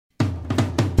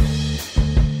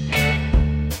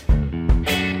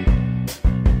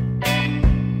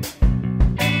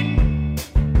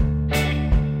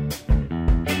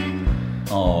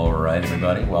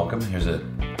everybody. Welcome. Here's it.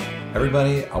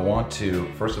 Everybody, I want to,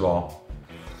 first of all,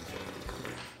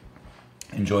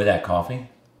 enjoy that coffee.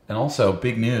 And also,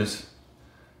 big news.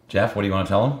 Jeff, what do you want to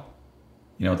tell them?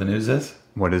 You know what the news is?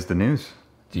 What is the news?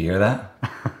 Do you hear that?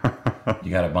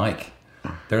 You got a mic.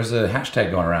 There's a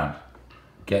hashtag going around.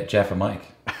 Get Jeff a mic.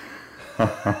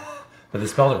 But they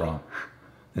spelled it wrong.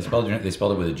 They spelled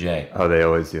it with a J. Oh, they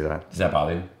always do that. Does that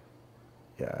bother you?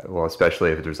 Yeah, well, especially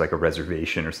if there's like a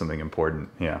reservation or something important.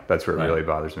 Yeah, that's where it Right. really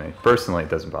bothers me. Personally, it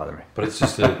doesn't bother me. But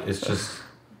does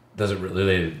it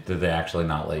really, did they actually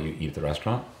not let you eat at the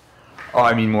restaurant? Oh,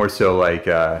 I mean more so like,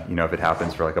 if it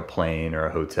happens for like a plane or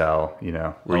a hotel,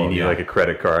 where you need like a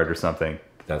credit card or something.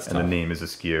 That's and tough. the name is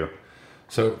askew.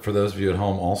 So for those of you at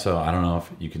home also, I don't know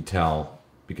if you can tell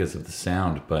because of the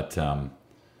sound, but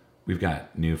we've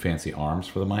got new fancy arms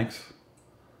for the mics.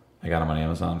 I got them on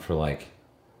Amazon for like,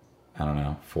 I don't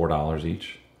know, $4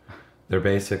 each. They're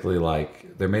basically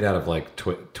like, they're made out of like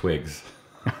twigs.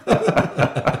 It's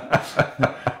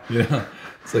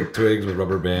like twigs with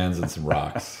rubber bands and some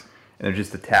rocks. And they're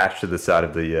just attached to the side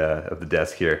of the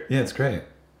desk here. Yeah, it's great.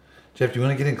 Jeff, do you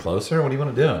want to get in closer? What do you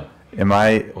want to do? Am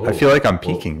I? Oh, I feel like I'm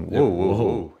peeking. whoa,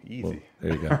 Whoa. Easy. Whoa.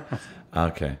 There you go.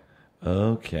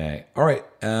 Okay. All right.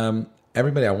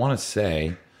 Everybody, I want to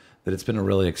say that it's been a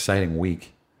really exciting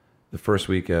week. The first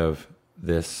week of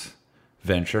this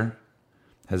venture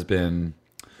has been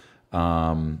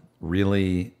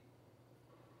really,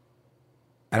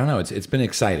 I don't know. It's been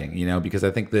exciting, because I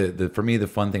think for me, the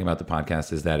fun thing about the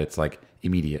podcast is that it's like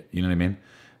immediate. You know what I mean?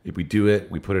 If we do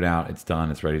it, we put it out, it's done,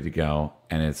 it's ready to go.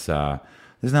 And it's,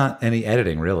 there's not any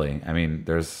editing really. I mean,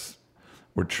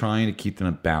 we're trying to keep them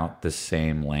about the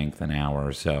same length, an hour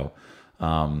or so.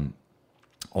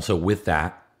 Also with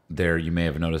that, you may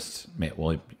have noticed,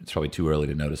 it's probably too early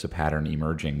to notice a pattern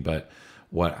emerging, but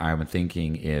what I'm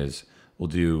thinking is we'll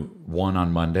do one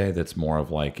on Monday that's more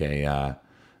of like a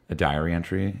diary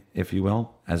entry, if you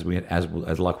will, as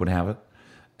luck would have it.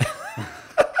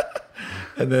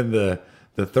 And then the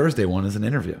Thursday one is an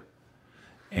interview.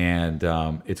 And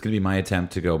it's going to be my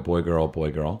attempt to go boy,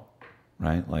 girl,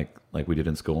 right? Like we did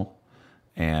in school.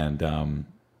 And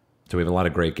so we have a lot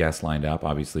of great guests lined up.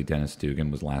 Obviously, Dennis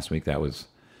Dugan was last week. That was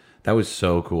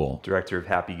so cool. Director of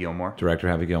Happy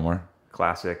Gilmore.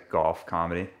 Classic golf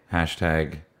comedy.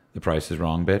 Hashtag the price is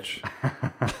wrong, bitch.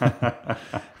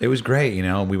 It was great,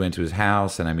 We went to his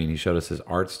house, and he showed us his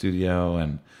art studio,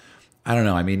 and I don't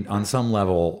know. On some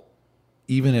level,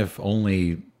 even if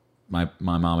only my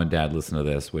mom and dad listen to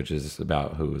this, which is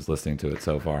about who is listening to it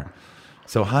so far.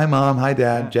 So hi, Mom. Hi,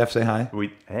 Dad. Yeah. Jeff, say hi.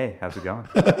 Hey, how's it going?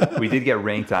 We did get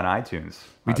ranked on iTunes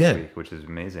we did. week, which is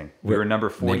amazing. We were number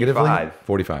 45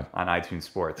 on iTunes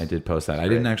Sports. I did post that. I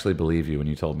didn't actually believe you when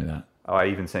you told me that. Oh, I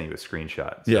even sent you a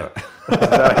screenshot. So. Yeah.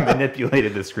 I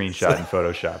manipulated the screenshot in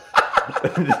Photoshop.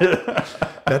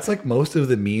 That's like most of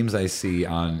the memes I see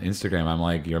on Instagram. I'm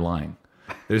like, you're lying.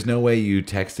 There's no way you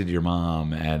texted your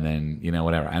mom and then,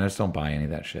 whatever. I just don't buy any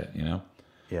of that shit,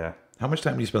 Yeah. How much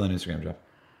time do you spend on Instagram, Jeff?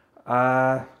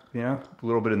 A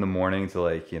little bit in the morning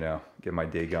to get my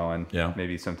day going. Yeah.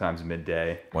 Maybe sometimes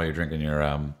midday. While you're drinking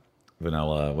your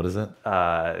vanilla, what is it?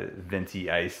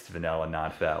 Venti iced vanilla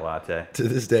non-fat latte. To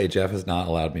this day, Jeff has not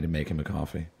allowed me to make him a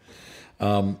coffee.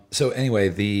 So anyway,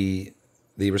 the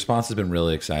response has been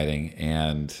really exciting,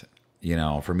 and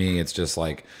for me, it's just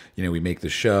like we make the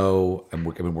show, and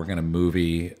we're working on a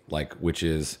movie, which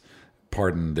is,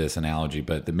 pardon this analogy,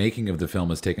 but the making of the film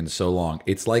has taken so long.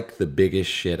 It's like the biggest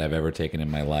shit I've ever taken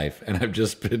in my life, and I've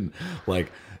just been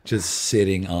just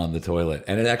sitting on the toilet.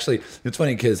 And it's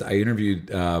funny because I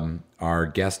interviewed our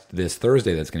guest this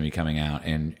Thursday that's going to be coming out,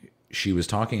 and she was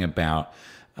talking about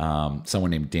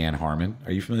someone named Dan Harmon.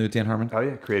 Are you familiar with Dan Harmon? Oh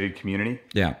yeah, Created Community.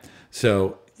 Yeah.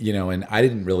 So, and I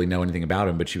didn't really know anything about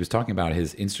him, but she was talking about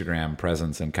his Instagram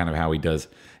presence and kind of how he does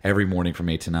every morning from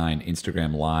 8 to 9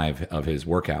 Instagram live of his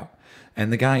workout.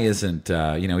 And the guy isn't,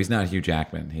 he's not Hugh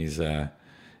Jackman. He's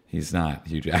not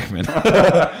Hugh Jackman.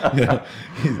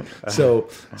 So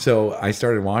I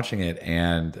started watching it,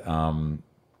 and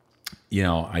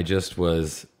I just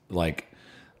was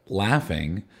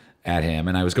laughing at him,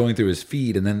 and I was going through his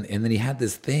feed, and then he had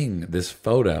this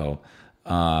photo,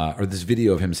 or this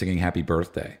video of him singing "Happy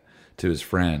Birthday" to his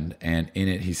friend, and in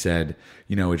it he said,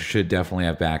 it should definitely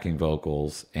have backing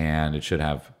vocals, and it should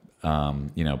have,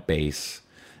 bass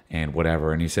and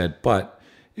whatever. And he said, but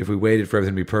if we waited for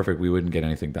everything to be perfect, we wouldn't get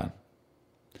anything done.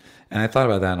 And I thought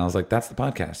about that, and I was like, that's the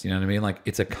podcast. You know what I mean?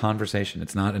 It's a conversation.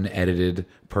 It's not an edited,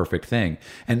 perfect thing.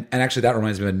 And actually, that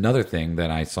reminds me of another thing that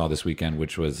I saw this weekend,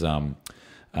 which was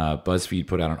BuzzFeed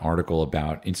put out an article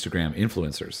about Instagram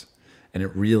influencers. And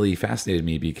it really fascinated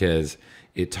me because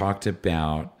it talked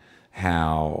about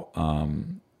how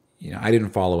I didn't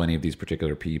follow any of these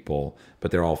particular people,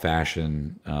 but they're all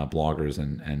fashion bloggers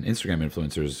and Instagram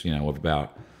influencers. Of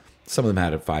about, some of them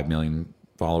had 5 million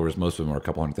followers, most of them are a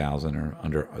couple 100,000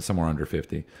 or somewhere under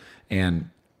 50, and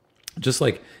just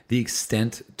like the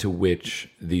extent to which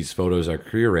these photos are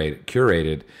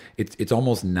curated, it's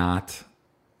almost not.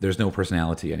 There's no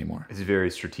personality anymore. It's very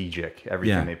strategic,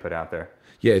 everything they put out there.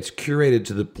 Yeah, it's curated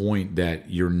to the point that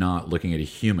you're not looking at a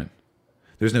human.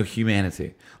 There's no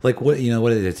humanity. Like, what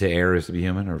is it, to err is to be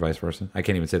human, or vice versa? I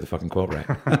can't even say the fucking quote right.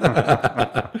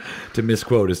 To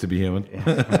misquote is to be human.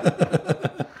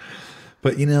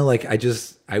 But,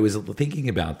 I was thinking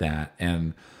about that,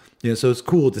 and, so it's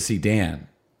cool to see Dan,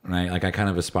 right? Like, I kind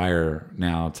of aspire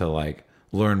now to, like,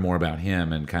 learn more about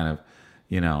him and kind of,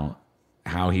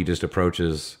 how he just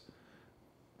approaches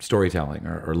storytelling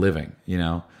or living,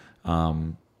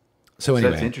 So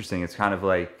anyway, that's interesting. It's kind of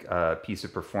like a piece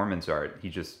of performance art. He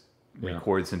just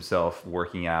records himself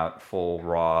working out, full,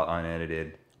 raw,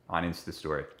 unedited, on Insta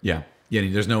Story. Yeah.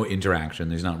 There's no interaction.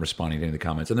 He's not responding to any of the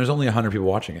comments, and there's only 100 people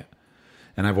watching it.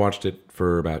 And I've watched it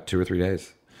for about 2 or 3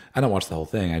 days. I don't watch the whole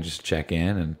thing. I just check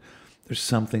in, and there's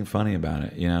something funny about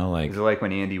it. Like, is it like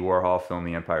when Andy Warhol filmed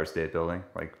the Empire State Building,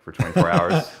 like for 24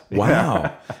 hours?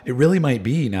 Wow, it really might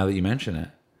be. Now that you mention it,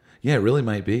 yeah, it really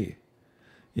might be.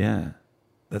 Yeah.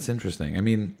 That's interesting. I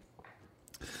mean,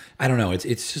 I don't know. It's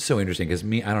just so interesting because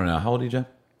I don't know. How old are you, Jeff?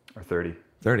 Or 30.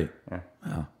 30? Yeah.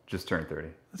 Oh. Just turned 30.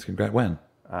 That's congrats. When?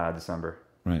 December.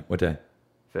 Right. What day?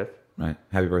 5th. Right.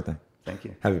 Happy birthday. Thank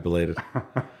you. Happy belated.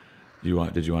 Did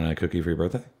you want a cookie for your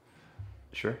birthday?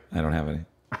 Sure. I don't have any.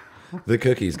 The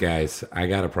cookies, guys, I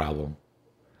got a problem.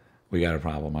 We got a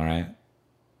problem, all right?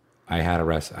 I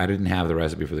didn't have the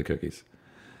recipe for the cookies.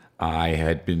 I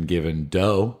had been given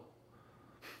dough,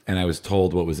 and I was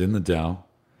told what was in the dough,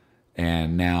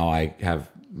 and now I have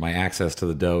my access to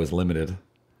the dough is limited,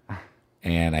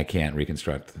 and I can't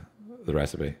reconstruct the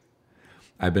recipe.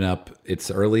 I've been up. It's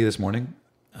early this morning,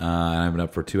 and I've been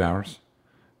up for 2 hours.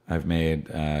 I've made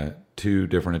 2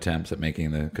 different attempts at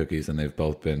making the cookies, and they've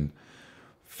both been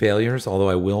failures, although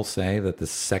I will say that the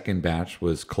second batch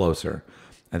was closer.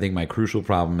 I think my crucial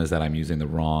problem is that I'm using the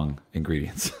wrong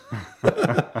ingredients.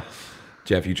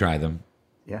 Jeff, you tried them.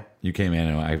 Yeah. You came in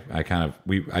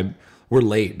and we're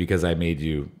late because I made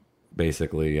you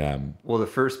basically. Well, the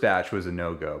first batch was a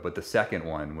no-go, but the second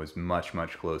one was much,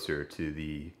 much closer to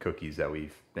the cookies that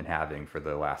we've been having for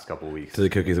the last couple of weeks. To the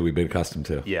cookies that we've been accustomed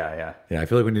to. Yeah. Yeah, I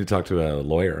feel like we need to talk to a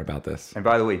lawyer about this. And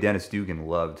by the way, Dennis Dugan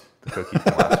loved the cookies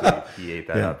from last week. He ate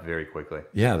that up very quickly.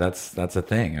 Yeah, that's a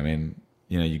thing. I mean,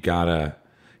 you gotta,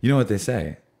 what they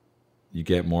say, you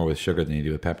get more with sugar than you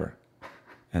do with pepper.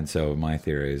 And so my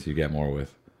theory is you get more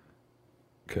with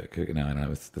no, I don't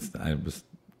know.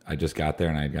 I just got there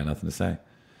and I got nothing to say.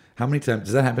 How many times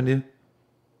does that happen to you?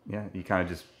 Yeah, you kind of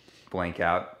just blank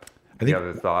out. I think you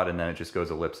have a thought and then it just goes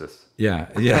ellipsis. Yeah.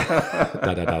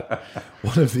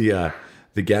 One of the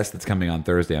guests that's coming on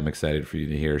Thursday, I'm excited for you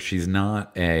to hear. She's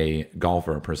not a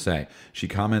golfer per se. She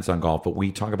comments on golf, but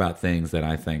we talk about things that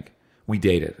I think we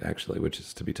dated actually, which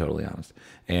is to be totally honest.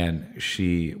 And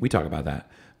we talk about that.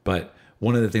 But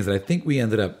one of the things that I think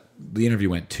the interview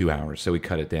went 2 hours, so we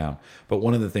cut it down. But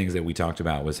one of the things that we talked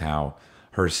about was how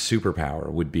her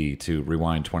superpower would be to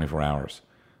rewind 24 hours.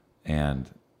 And,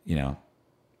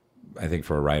 I think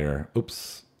for a writer,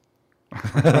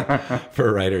 for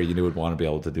a writer, you would want to be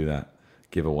able to do that,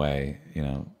 give away,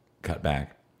 cut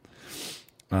back.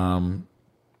 So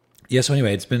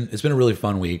anyway, it's been a really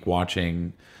fun week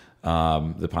watching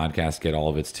the podcast get all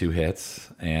of its 2 hits,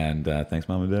 and thanks,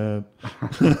 Mom and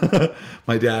Dad.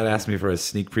 My dad asked me for a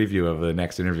sneak preview of the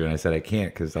next interview, and I said I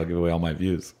can't because I'll give away all my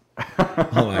views,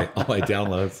 all my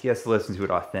downloads. He has to listen to it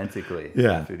authentically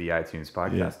through the iTunes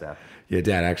podcast app. Yeah,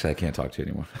 Dad, actually, I can't talk to you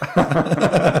anymore.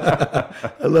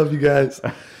 I love you guys.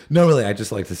 No, really, I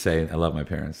just like to say I love my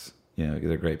parents.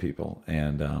 They're great people,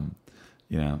 and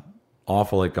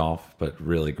awful at golf, but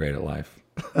really great at life.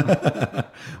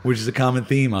 Which is a common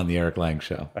theme on the Eric Lang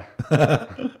Show.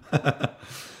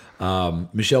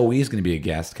 Michelle Wie is going to be a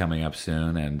guest coming up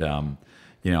soon, and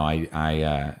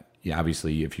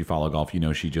obviously, if you follow golf,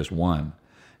 she just won.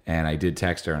 And I did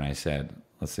text her, and I said,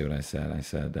 let's see what I said. I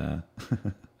said,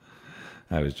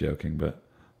 I was joking, but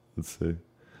let's see.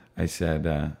 I said,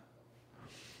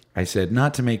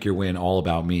 not to make your win all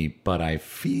about me, but I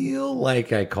feel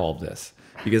like I called this.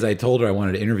 Because I told her I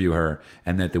wanted to interview her,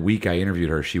 and that the week I interviewed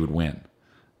her, she would win.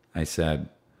 I said,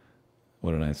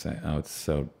 what did I say? Oh, it's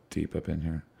so deep up in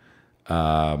here.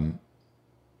 I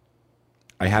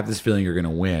have this feeling you're going to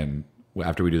win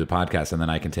after we do the podcast, and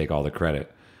then I can take all the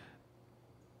credit.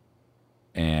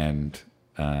 And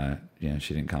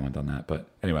she didn't comment on that. But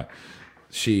anyway,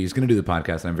 she's going to do the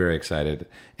podcast, and I'm very excited.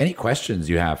 Any questions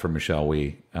you have for Michelle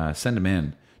Wie, send them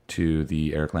in to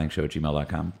the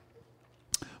ericlangshow@gmail.com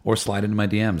or slide into my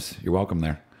DMs. You're welcome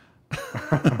there.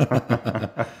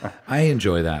 I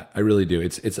enjoy that. I really do.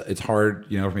 It's hard,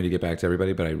 for me to get back to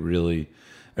everybody, but I really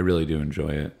do enjoy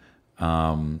it.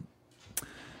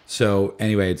 So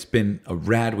anyway, it's been a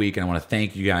rad week, and I want to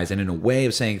thank you guys. And in a way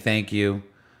of saying thank you,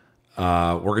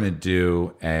 we're gonna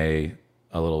do a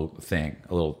little thing,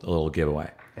 a little giveaway.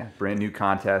 Yeah, brand new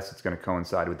contest. It's going to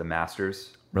coincide with the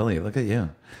Masters. Really, look at you.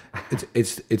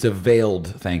 It's a veiled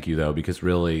thank you though, because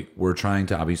really we're trying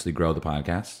to obviously grow the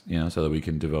podcast, so that we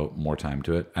can devote more time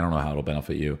to it. I don't know how it'll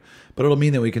benefit you, but it'll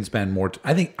mean that we can spend more.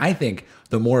 I think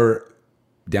the more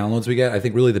downloads we get, I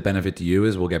think really the benefit to you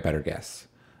is we'll get better guests.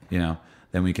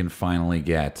 Then we can finally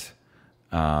get,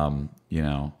 all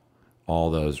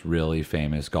those really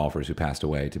famous golfers who passed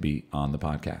away to be on the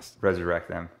podcast. Resurrect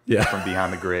them. Yeah. From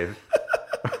behind the grave.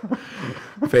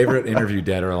 Favorite interview,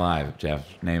 dead or alive, Jeff?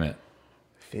 Name it.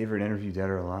 Favorite interview, dead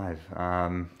or alive?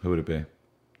 Who would it be?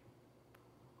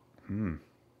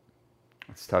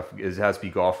 It's tough. It has to be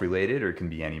golf related, or it can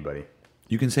be anybody.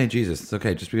 You can say Jesus. It's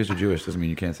okay. Just because you're Jewish doesn't mean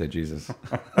you can't say Jesus.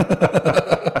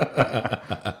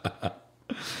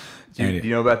 Do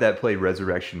you know about that play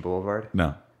Resurrection Boulevard?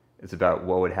 No. It's about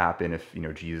what would happen if,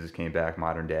 Jesus came back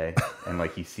modern day and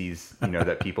he sees,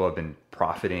 that people have been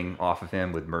profiting off of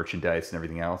him with merchandise and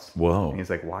everything else. Whoa. And he's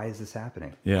like, why is this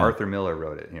happening? Yeah. Arthur Miller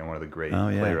wrote it, one of the great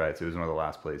playwrights. It was one of the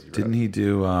last plays he wrote. Didn't he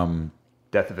do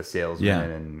Death of a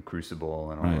Salesman and Crucible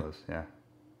and all those? Yeah.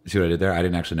 See what I did there? I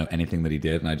didn't actually know anything that he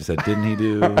did, and I just said, didn't he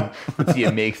do? See,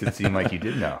 it makes it seem like you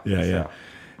did know. Yeah.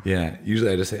 Yeah.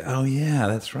 Usually I just say, oh yeah,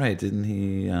 that's right. Didn't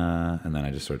he? And then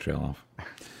I just sort of trail off.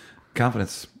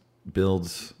 Confidence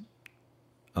builds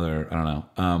I don't know.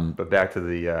 But back to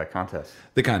the contest.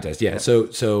 The contest, yeah.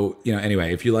 So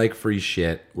anyway, if you like free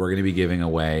shit, we're going to be giving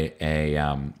away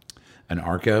an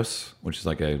Arcos, which is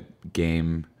like a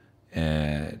game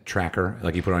tracker,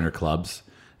 like you put on your clubs.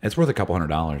 It's worth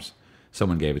 $200.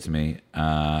 Someone gave it to me,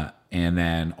 and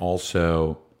then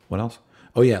also what else?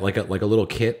 Oh yeah, like a little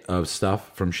kit of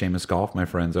stuff from Seamus Golf. My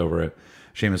friends over at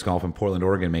Seamus Golf in Portland,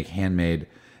 Oregon, make handmade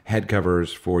head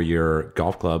covers for your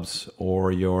golf clubs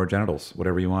or your genitals,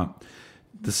 whatever you want.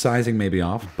 The sizing may be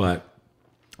off, but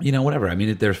whatever. I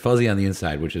mean, they're fuzzy on the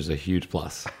inside, which is a huge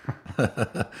plus.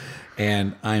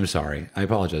 And I'm sorry. I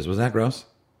apologize. Was that gross?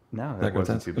 No, that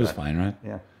wasn't too bad. It was fine, right?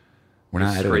 Yeah. We're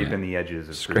not scraping the edges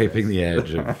of scraping the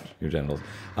edge of your genitals.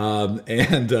 So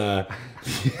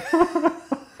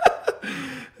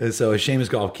a Seamus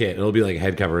Golf kit, it'll be like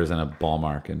head covers and a ball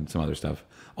mark and some other stuff.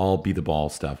 All be the ball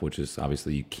stuff, which is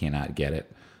obviously you cannot get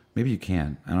it. Maybe you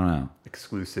can. I don't know.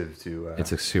 Exclusive to...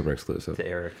 it's super exclusive. To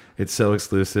Eric. It's so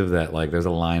exclusive that there's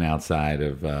a line outside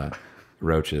of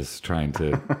roaches trying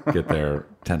to get their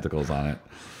tentacles on it.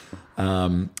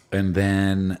 And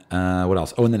then what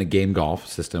else? Oh, and then a game golf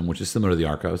system, which is similar to the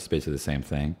Arcos. It's basically the same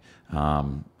thing.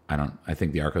 I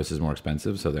think the Arcos is more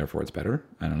expensive, so therefore it's better.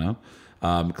 I don't know.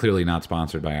 Clearly not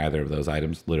sponsored by either of those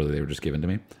items. Literally, they were just given to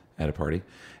me at a party.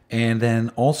 And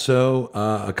then also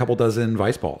a couple dozen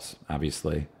Vice balls,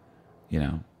 obviously,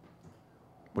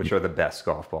 Which are the best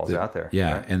golf balls out there.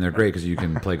 Yeah, right? and they're great because you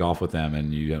can play golf with them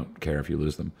and you don't care if you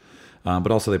lose them.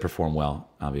 But also they perform well,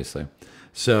 obviously.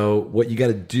 So what you got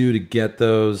to do to get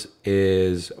those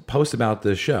is post about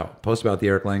the show. Post about the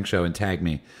Eric Lang Show and tag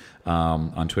me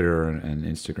on Twitter and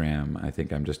Instagram. I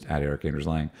think I'm just at Eric Anders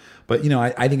Lang. But,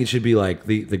 I think it should be like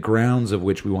the grounds of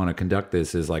which we want to conduct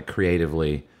this is like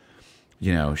creatively,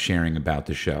 sharing about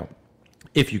the show.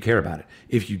 If you care about it.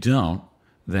 If you don't,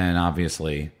 then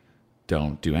obviously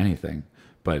don't do anything.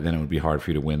 But then it would be hard for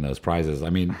you to win those prizes.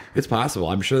 I mean, it's possible.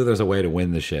 I'm sure there's a way to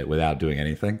win the shit without doing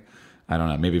anything. I don't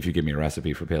know. Maybe if you give me a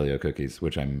recipe for paleo cookies,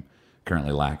 which I'm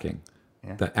currently lacking.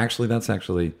 Yeah. That's what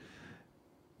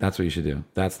you should do.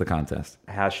 That's the contest.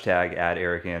 Hashtag at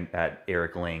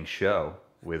Eric Lang Show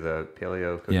with a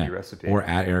paleo cookie recipe. Or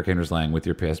at Eric Anders Lang with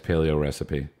your paleo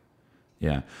recipe.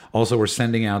 Yeah. Also, we're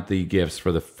sending out the gifts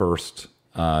for the first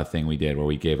thing we did where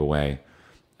we gave away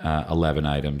 11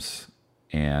 items.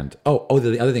 And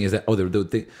the other thing is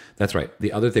that that's right.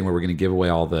 The other thing where we're going to give away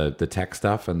all the tech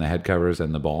stuff and the head covers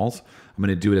and the balls, I'm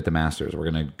going to do it at the Masters.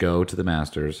 We're going to go to the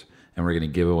Masters and we're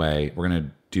going to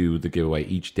do the giveaway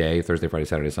each day, Thursday, Friday,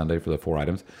 Saturday, Sunday for the 4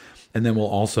 items. And then we'll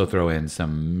also throw in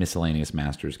some miscellaneous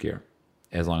Masters gear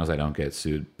as long as I don't get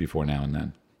sued before now and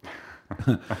then.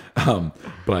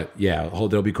 But yeah,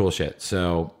 there'll be cool shit.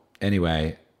 So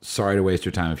anyway, sorry to waste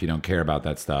your time if you don't care about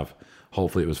that stuff.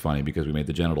 Hopefully it was funny because we made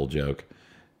the genital joke.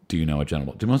 Do you know what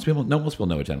genital? Most people know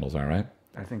what genitals are, right?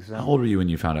 I think so. How old were you when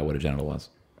you found out what a genital was?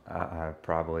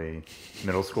 Probably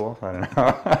middle school. I don't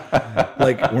know.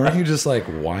 Like, weren't you just like,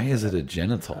 why is it a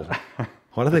genital?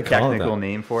 What do they call it? Technical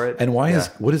name for it. And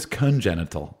what is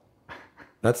congenital?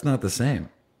 That's not the same.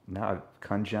 No,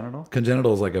 congenital?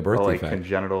 Congenital is like a birth like defect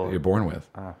congenital. you're born with.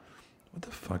 What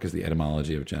the fuck is the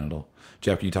etymology of genital?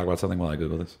 Jeff, can you talk about something while I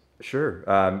Google this?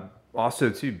 Sure. Also,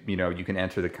 too, you can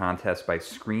enter the contest by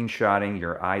screenshotting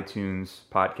your iTunes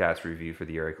podcast review for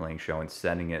The Eric Lang Show and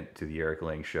sending it to The Eric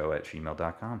Lang Show at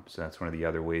gmail.com. So that's one of the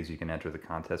other ways you can enter the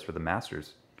contest for the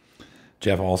Masters.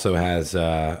 Jeff also has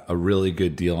a really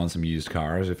good deal on some used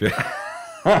cars. If you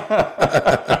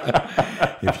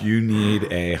if you need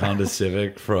a Honda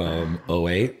Civic from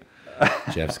 '08,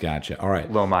 Jeff's got you. All right,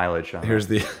 Low mileage. here's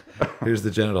the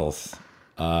genitals.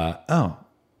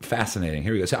 Fascinating.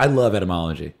 Here we go. So I love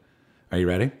etymology. Are you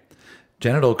ready?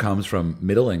 Genital comes from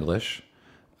Middle English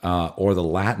or the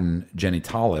Latin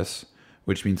genitalis,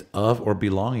 which means of or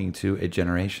belonging to a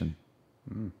generation.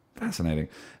 Fascinating.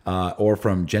 Or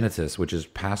from genitus, which is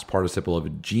past participle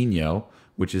of genio,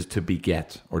 which is to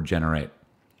beget or generate.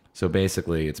 So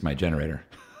basically, it's my generator.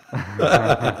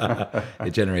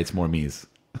 It generates more me's.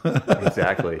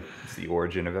 Exactly. It's the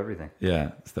origin of everything.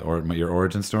 Yeah, it's your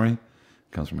origin story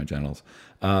comes from my genitals.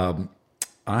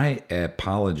 I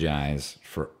apologize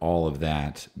for all of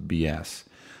that BS.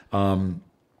 All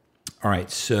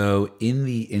right, so in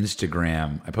the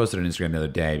Instagram, I posted an Instagram the other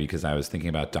day because I was thinking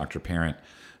about Dr. Parent,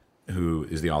 who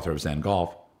is the author of Zen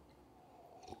Golf.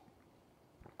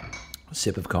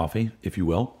 Sip of coffee, if you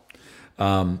will.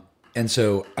 And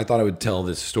so I thought I would tell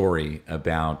this story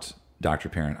about Dr.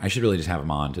 Parent. I should really just have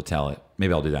him on to tell it.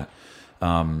 Maybe I'll do that.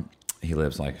 He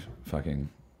lives like fucking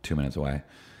 2 minutes away.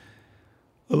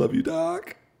 I love you,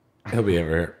 Doc. He'll be over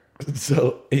here.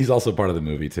 So he's also part of the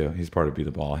movie too. He's part of Be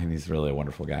the Ball, and he's really a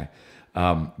wonderful guy.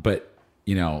 But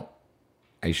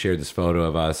I shared this photo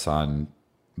of us on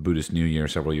Buddhist New Year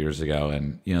several years ago,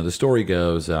 and the story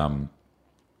goes. I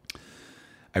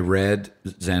read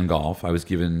Zen Golf. I was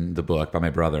given the book by my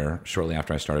brother shortly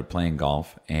after I started playing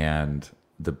golf, and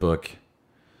the book.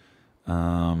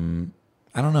 I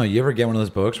don't know. You ever get one of those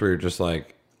books where you're just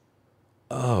like,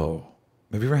 oh.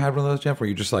 Have you ever had one of those, Jeff, where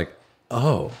you're just like,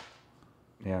 oh.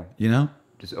 Yeah.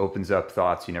 Just opens up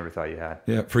thoughts you never thought you had.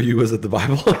 Yeah. For you, was it the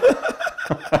Bible?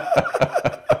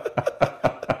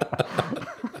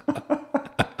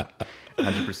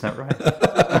 100%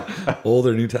 right. Old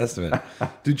or New Testament?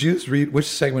 Do Jews read? Which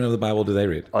segment of the Bible do they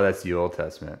read? Oh, that's the Old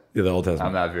Testament. Yeah, the Old Testament.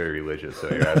 I'm not very religious, so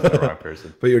you're asking the wrong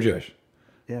person. But you're Jewish.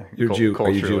 Yeah. You're Jew. Are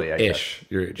you Culturally, Jew-ish?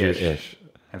 You're Jew-ish.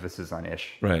 Emphasis on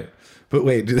ish. Right. But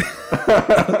wait, so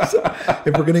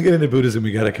if we're going to get into Buddhism,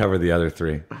 we got to cover the other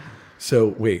three. So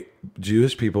wait,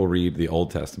 Jewish people read the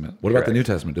Old Testament. What about the New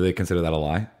Testament? Do they consider that a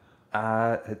lie?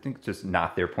 I think just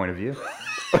not their point of view.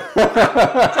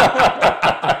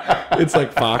 It's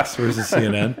like Fox versus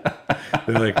CNN.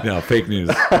 They're like, no, fake news.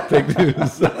 Fake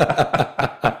news.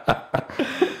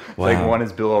 Wow. Like one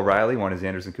is Bill O'Reilly, one is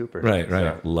Anderson Cooper. Right.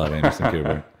 So. Love Anderson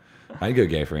Cooper. I'd go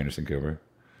gay for Anderson Cooper.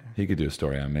 He could do a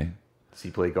story on me. Does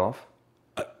he play golf?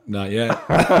 Not yet.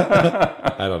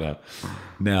 I don't know.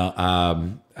 Now,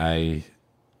 I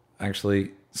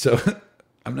actually, so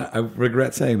I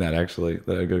regret saying that actually,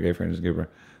 that I go gay for Anderson Cooper.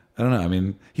 I don't know. I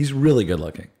mean, he's really good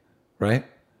looking, right?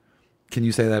 Can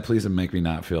you say that, please, and make me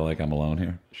not feel like I'm alone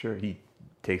here? Sure. He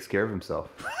takes care of himself.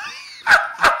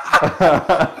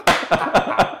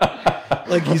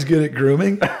 Like he's good at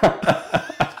grooming?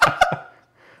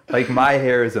 Like my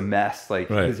hair is a mess. Like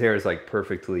his hair is like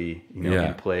perfectly,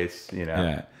 in place,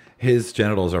 Yeah. His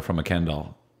genitals are from a Ken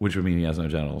doll, which would mean he has no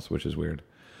genitals, which is weird.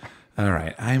 All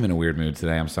right. I'm in a weird mood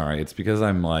today. I'm sorry. It's because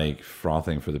I'm like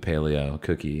frothing for the paleo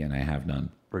cookie and I have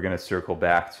none. We're going to circle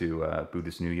back to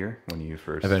Buddhist New Year when you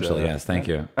first... Eventually, yes. Thank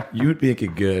you. You would make a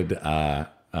good...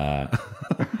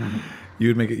 you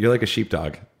would make it... You're like a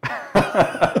sheepdog.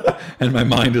 And my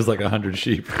mind is like 100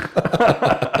 sheep.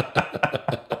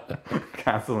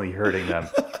 Constantly hurting them.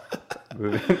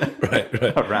 right.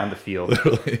 Around the field.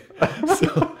 Literally.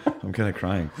 So, I'm kind of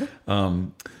crying.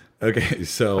 Okay,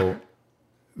 so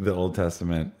the Old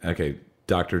Testament. Okay,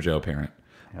 Dr. Joe Parent,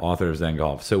 author of Zen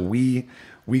Golf. So we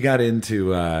got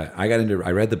into, I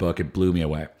read the book. It blew me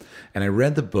away. And I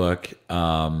read the book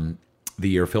the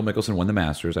year Phil Mickelson won the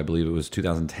Masters. I believe it was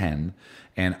 2010.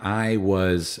 And I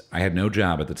had no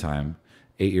job at the time.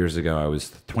 8 years ago, I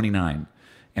was 29.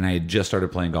 And I had just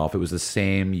started playing golf. It was the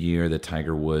same year that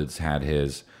Tiger Woods had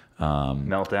his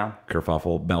meltdown,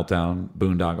 kerfuffle, meltdown,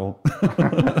 boondoggle.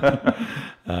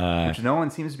 Which no one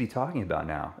seems to be talking about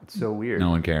now. It's so weird.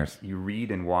 No one cares. You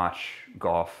read and watch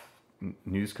golf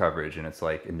news coverage, and it's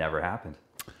like it never happened.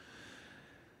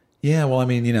 Yeah, well, I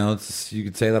mean, you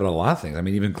could say that about a lot of things. I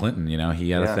mean, even Clinton,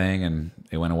 he had a thing and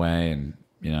it went away, and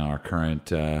our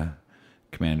current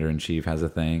commander in chief has a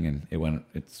thing and it went.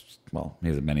 He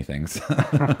has many things,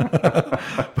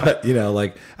 but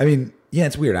I mean, yeah,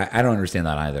 it's weird. I don't understand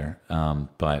that either.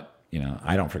 But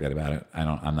I don't forget about it.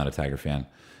 I'm not a Tiger fan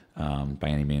by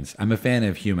any means. I'm a fan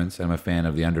of humans. I'm a fan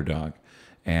of the underdog,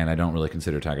 and I don't really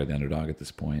consider Tiger the underdog at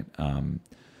this point.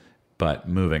 But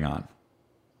moving on.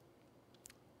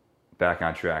 Back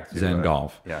on track to Zen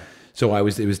Golf. Yeah. So it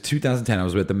was 2010. I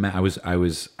was with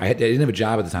I didn't have a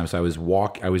job at the time, so I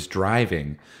was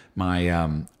driving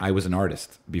my I was an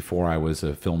artist before I was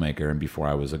a filmmaker and before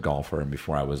I was a golfer and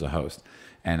before I was a host.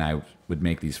 And I would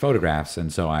make these photographs,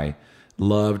 and so I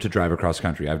loved to drive across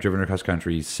country. I've driven across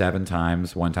country 7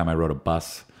 times. One time I rode a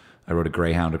bus. I rode a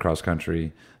Greyhound across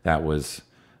country. That was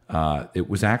it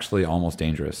was actually almost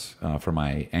dangerous for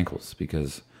my ankles,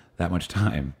 because that much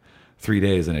time, 3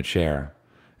 days in a chair,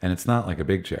 and it's not like a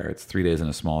big chair. It's 3 days in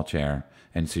a small chair,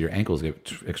 and so your ankles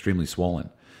get extremely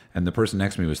swollen. And the person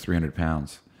next to me was 300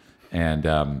 pounds,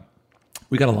 and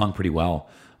we got along pretty well.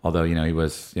 Although he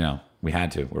was, we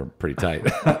had to. We're pretty tight.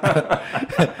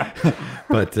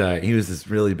 But he was this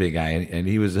really big guy, and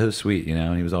he was so sweet,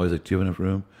 and he was always like, "Do you have enough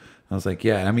room?" I was like,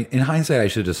 "Yeah." I mean, in hindsight, I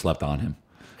should have just slept on him.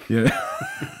 In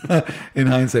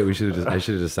hindsight, I should have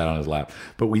just sat on his lap.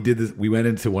 But we did this. We went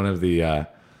into one of the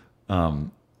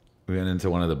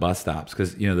bus stops,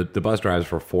 because the bus drives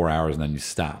for 4 hours and then you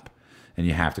stop, and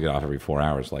you have to get off every 4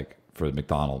 hours, like for the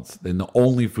McDonald's. Then the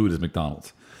only food is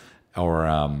McDonald's, or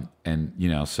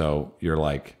so you're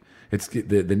like, it's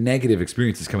the negative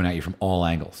experience is coming at you from all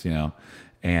angles,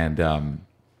 and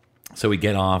so we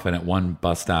get off, and at one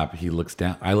bus stop, he looks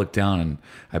down. I look down, and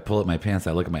I pull up my pants.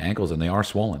 I look at my ankles, and they are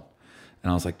swollen.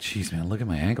 And I was like, "Geez, man, look at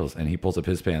my ankles." And he pulls up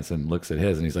his pants and looks at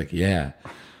his, and he's like, "Yeah,"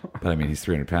 but I mean, he's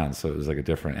 300 pounds, so it was like a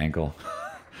different ankle.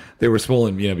 They were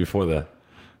swollen, before the.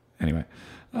 Anyway,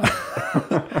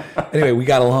 anyway, we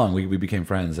got along. We became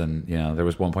friends, and there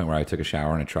was one point where I took a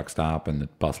shower in a truck stop, and the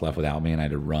bus left without me, and I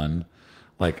had to run,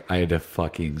 like I had to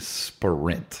fucking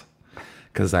sprint,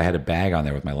 because I had a bag on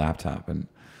there with my laptop, and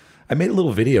I made a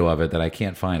little video of it that I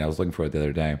can't find. I was looking for it the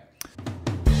other day.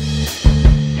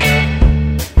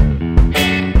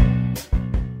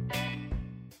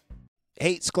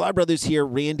 Hey, Sklar Brothers here,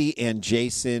 Randy and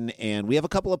Jason, and we have a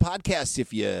couple of podcasts.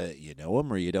 If you know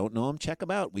them or you don't know them, check them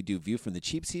out. We do View from the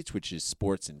Cheap Seats, which is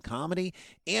sports and comedy,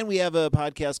 and we have a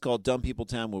podcast called Dumb People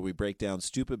Town, where we break down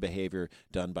stupid behavior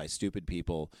done by stupid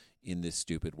people in this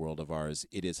stupid world of ours.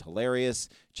 It is hilarious.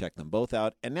 Check them both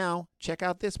out, and now check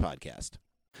out this podcast.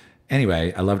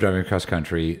 Anyway, I love driving across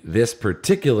country. This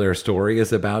particular story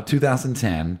is about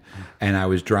 2010, and I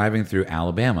was driving through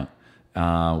Alabama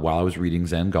while I was reading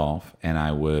Zen Golf, and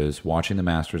I was watching the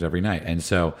Masters every night. And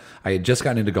so I had just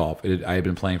gotten into golf. I had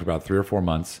been playing for about 3 or 4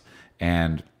 months,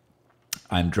 and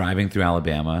I'm driving through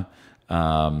Alabama,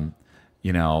 playing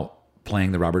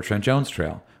the Robert Trent Jones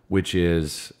Trail, which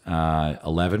is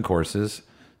 11 courses,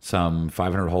 some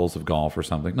 500 holes of golf or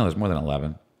something. No, there's more than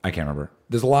 11. I can't remember.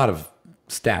 There's a lot of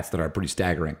stats that are pretty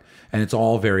staggering, and it's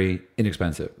all very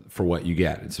inexpensive for what you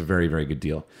get. It's a very, very good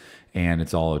deal, and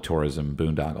it's all a tourism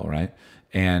boondoggle, right?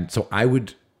 And so I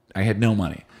had no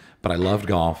money, but I loved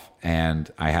golf,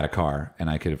 and I had a car, and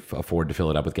I could afford to fill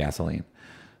it up with gasoline.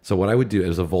 So what I would do, it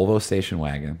was a Volvo station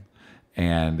wagon,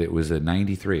 and it was a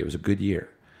 93. It was a good year.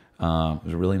 It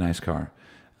was a really nice car.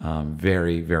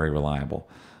 Very, very reliable.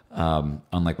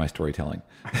 Unlike my storytelling,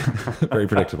 very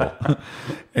predictable.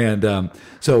 And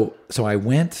so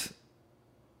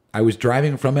I was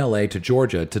driving from LA to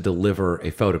Georgia to deliver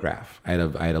a photograph. I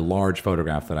had a large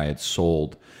photograph that I had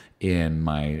sold in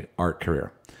my art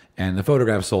career, and the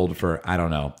photograph sold for, I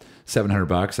don't know,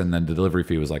 $700, and then the delivery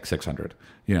fee was like $600.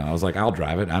 I was like, I'll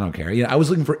drive it. I don't care. I was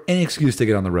looking for any excuse to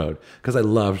get on the road because I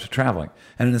loved traveling,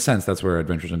 and in a sense, that's where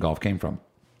Adventures in Golf came from.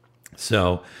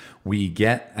 So me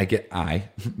and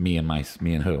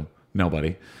who?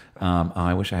 Nobody.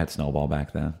 I wish I had Snowball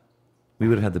back then. We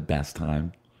would have had the best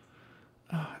time.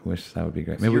 I wish that would be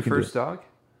great. Maybe your first dog?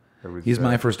 He's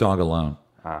my first dog alone.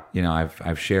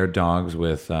 I've shared dogs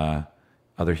with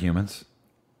other humans,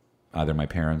 either my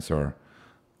parents or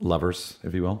lovers,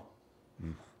 if you will.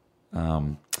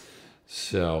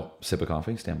 So sip of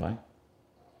coffee, stand by.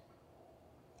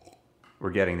 We're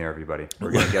getting there, everybody.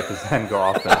 We're going to get to Zen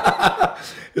Golf.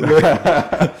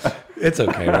 It's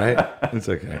okay, right? It's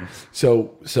okay.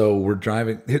 So we're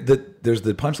driving. There's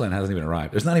the punchline hasn't even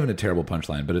arrived. There's not even a terrible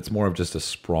punchline, but it's more of just a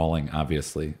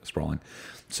obviously sprawling.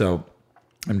 So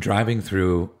I'm driving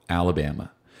through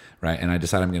Alabama, right? And I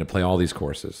decide I'm going to play all these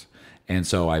courses. And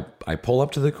so I pull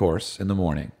up to the course in the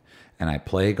morning, and I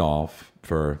play golf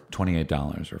for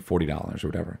 $28 or $40 or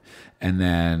whatever. And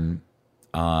then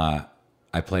I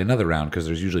play another round because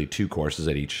there's usually 2 courses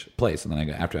at each place. And then I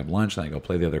go, after I have lunch, then I go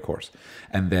play the other course.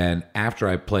 And then after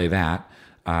I play that,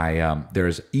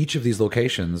 there's each of these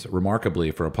locations,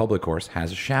 remarkably for a public course,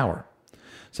 has a shower.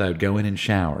 So I would go in and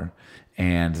shower,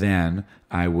 and then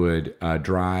I would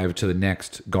drive to the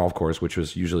next golf course, which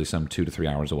was usually some 2 to 3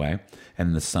 hours away,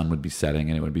 and the sun would be setting,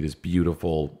 and it would be this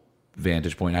beautiful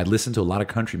vantage point. I'd listen to a lot of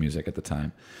country music at the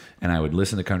time, and I would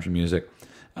listen to country music.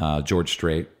 George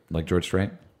Strait, like George Strait?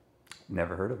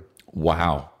 Never heard of him.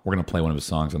 Wow, we're gonna play one of his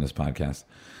songs on this podcast.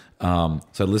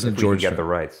 So I'd listen to George. Get the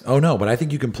rights. Oh no, but I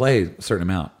think you can play a certain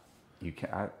amount. You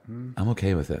can. I'm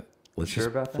okay with it. Let's sure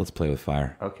about that? Let's play with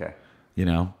fire. Okay. You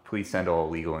know, Please send all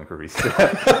legal inquiries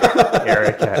to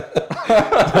Eric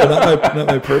at not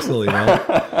my personal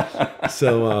email.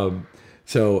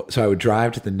 So I would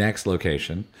drive to the next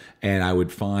location, and I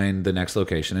would find the next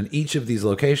location. And each of these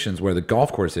locations where the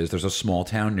golf course is, there's a small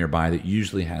town nearby that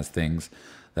usually has things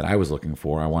that I was looking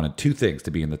for. I wanted 2 things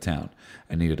to be in the town.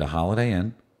 I needed a Holiday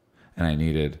Inn, and I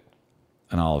needed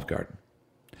an Olive Garden.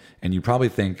 And you probably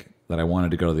think that I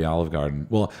wanted to go to the Olive Garden.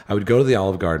 Well, I would go to the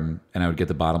Olive Garden, and I would get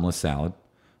the bottomless salad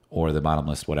or the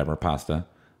bottomless whatever pasta,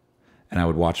 and I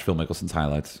would watch Phil Mickelson's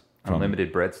highlights.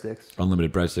 Unlimited breadsticks.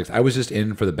 Unlimited breadsticks. I was just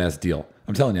in for the best deal.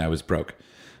 I'm telling you, I was broke.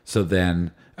 So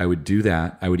then I would do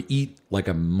that. I would eat like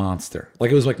a monster.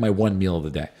 Like it was like my one meal of the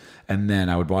day. And then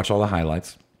I would watch all the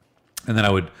highlights. And then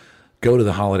I would go to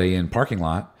the Holiday Inn parking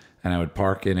lot, and I would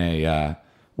park in a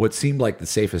what seemed like the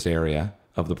safest area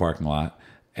of the parking lot,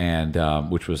 and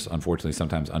which was unfortunately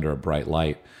sometimes under a bright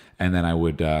light. And then I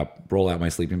would roll out my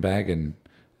sleeping bag and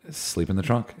sleep in the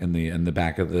trunk in the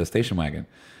back of the station wagon,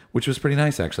 which was pretty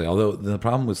nice actually. Although the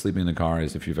problem with sleeping in the car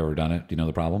is, if you've ever done it, do you know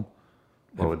the problem?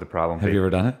 What would the problem be? Have you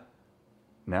ever done it?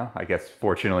 No, I guess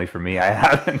fortunately for me, I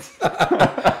haven't.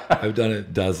 I've done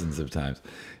it dozens of times.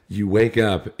 You wake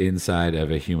up inside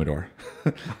of a humidor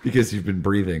because you've been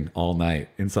breathing all night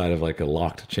inside of like a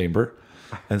locked chamber.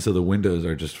 And so the windows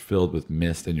are just filled with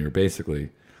mist, and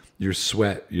you're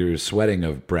sweating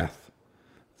of breath.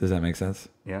 Does that make sense?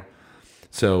 Yeah.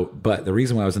 So, but the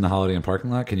reason why I was in the Holiday Inn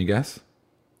parking lot, can you guess?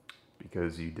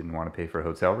 Because you didn't want to pay for a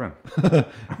hotel room.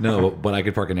 No, but I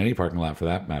could park in any parking lot for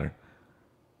that matter.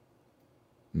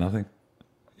 Nothing.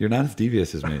 You're not as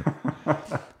devious as me.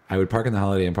 I would park in the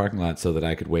Holiday Inn parking lot so that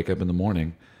I could wake up in the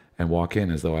morning and walk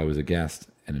in as though I was a guest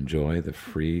and enjoy the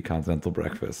free continental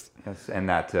breakfast. Yes, and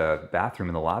that bathroom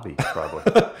in the lobby, probably.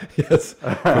 Yes,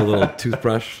 for a little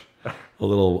toothbrush, a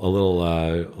little,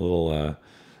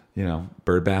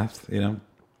 bird bath, And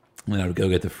I would go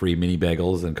get the free mini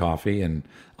bagels and coffee, and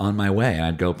on my way,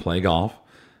 I'd go play golf,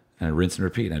 and I'd rinse and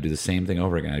repeat. And I'd do the same thing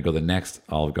over again. I'd go to the next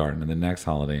Olive Garden and the next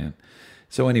Holiday Inn.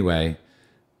 So anyway,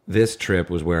 this trip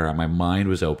was where my mind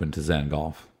was open to Zen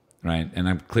golf, right?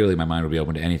 And clearly my mind would be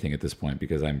open to anything at this point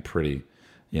because I'm pretty,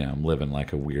 I'm living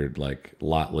like a weird, like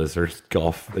lot lizard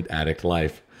golf addict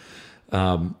life.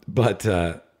 And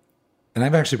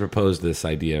I've actually proposed this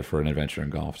idea for an adventure in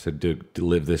golf to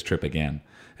live this trip again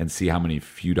and see how many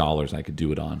few dollars I could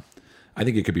do it on. I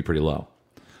think it could be pretty low.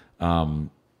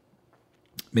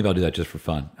 Maybe I'll do that just for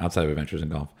fun outside of adventures in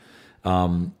golf.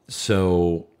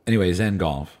 So anyway, Zen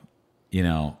golf,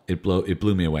 it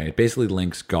blew me away. It basically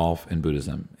links golf and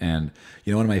Buddhism. And,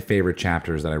 one of my favorite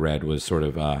chapters that I read was sort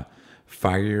of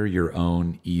fire your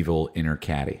own evil inner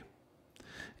caddy.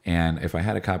 And if I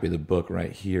had a copy of the book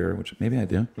right here, which maybe I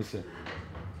do. Let's see.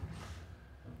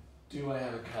 Do I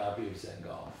have a copy of Zen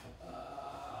Golf?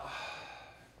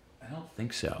 I don't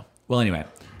think so. Well, anyway.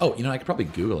 Oh, I could probably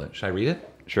Google it. Should I read it?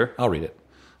 Sure. I'll read it.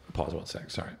 Pause 1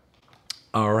 sec. Sorry.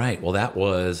 All right. Well, that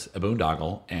was a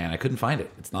boondoggle, and I couldn't find it.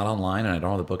 It's not online, and I don't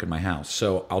have the book in my house.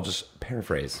 So I'll just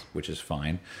paraphrase, which is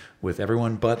fine, with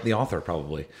everyone but the author,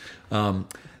 probably.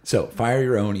 So, Fire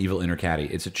Your Own Evil Inner Caddy.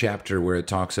 It's a chapter where it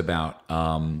talks about,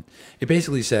 it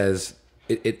basically says,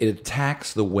 it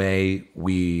attacks the way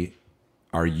we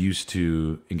are used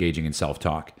to engaging in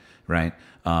self-talk, right?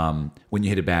 When you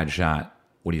hit a bad shot,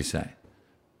 what do you say?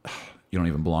 You don't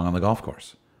even belong on the golf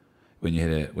course. When you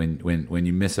hit when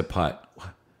you miss a putt,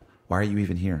 why are you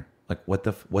even here? Like, what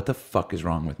the fuck is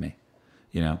wrong with me?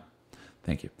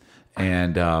 Thank you.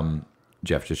 And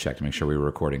Jeff just checked to make sure we were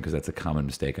recording, because that's a common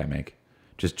mistake I make.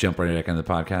 Just jump right back into the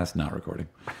podcast, not recording.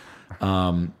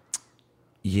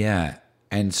 Yeah.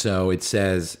 And so it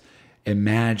says,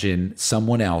 imagine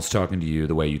someone else talking to you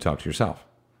the way you talk to yourself.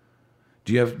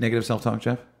 Do you have negative self-talk,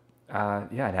 Jeff?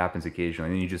 Yeah, it happens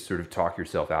occasionally. And you just sort of talk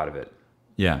yourself out of it.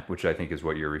 Yeah. Which I think is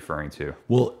what you're referring to.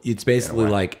 Well, it's basically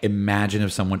like, imagine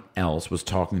if someone else was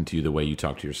talking to you the way you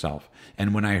talk to yourself.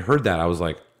 And when I heard that, I was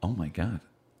like, oh my God,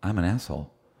 I'm an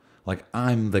asshole. Like,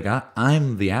 I'm the guy.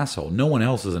 I'm the asshole. No one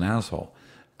else is an asshole.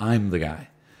 I'm the guy,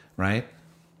 right?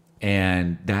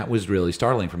 And that was really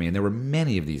startling for me. And there were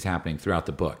many of these happening throughout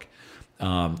the book.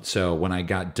 So when I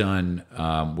got done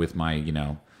with my,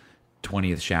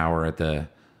 20th shower at the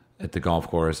golf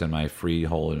course and my free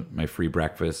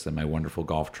breakfast and my wonderful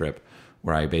golf trip,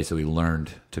 where I basically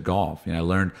learned to golf. I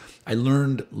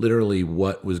learned literally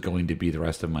what was going to be the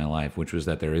rest of my life, which was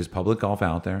that there is public golf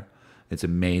out there. It's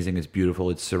amazing. It's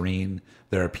beautiful. It's serene.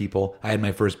 There are people. I had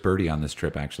my first birdie on this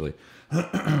trip, actually.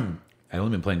 I'd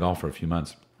only been playing golf for a few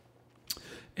months.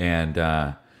 And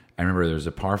I remember there was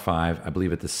a par 5, I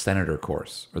believe at the Senator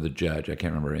course, or the Judge. I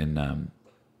can't remember,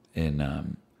 in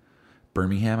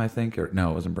Birmingham, I think. Or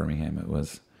no, it wasn't Birmingham. It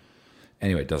was...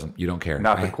 Anyway, you don't care.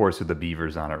 Not the course with the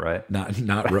beavers on it, right? Not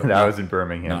that was in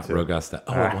Birmingham. Not too. Rogusta.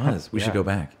 Oh, it was. We should go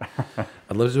back.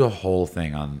 I'd love to do a whole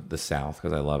thing on the South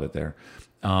because I love it there.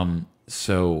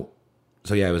 So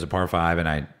yeah, it was a par 5, and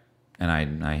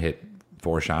I hit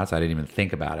 4 shots. I didn't even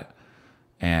think about it,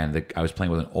 and I was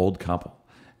playing with an old couple,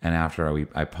 and after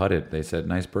I putted, they said,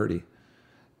 "Nice birdie,"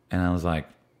 and I was like,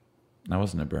 "That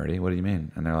wasn't a birdie. What do you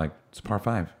mean?" And they're like, "It's a par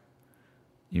 5.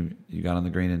 You got on the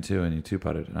green in 2, and you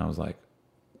 2-putted," and I was like,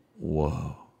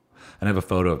 whoa. And I have a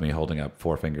photo of me holding up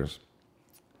 4 fingers.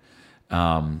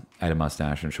 I had a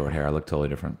mustache and short hair. I looked totally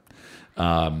different.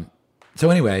 So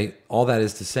anyway, all that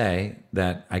is to say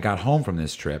that I got home from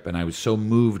this trip and I was so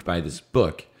moved by this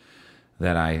book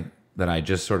that I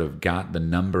just sort of got the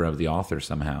number of the author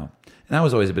somehow. And I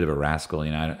was always a bit of a rascal.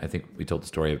 I think we told the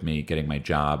story of me getting my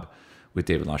job with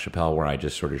David LaChapelle, where I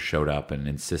just sort of showed up and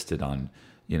insisted on,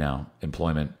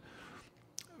 employment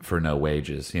for no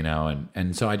wages,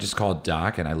 and so I just called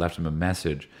Doc and I left him a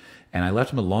message, and I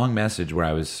left him a long message where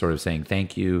I was sort of saying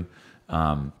thank you,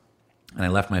 and I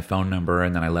left my phone number,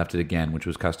 and then I left it again, which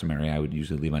was customary. I would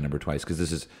usually leave my number twice because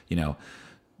this is, I don't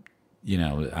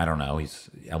know,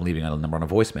 I'm leaving a number on a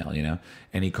voicemail,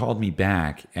 and he called me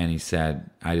back and he said,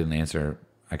 I didn't answer,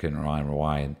 I couldn't remember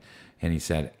why, and he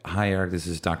said, "Hi Eric, this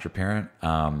is Dr. Parent.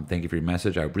 Thank you for your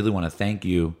message. I really want to thank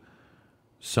you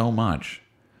so much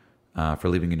for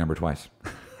leaving your number twice,"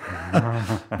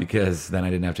 because then I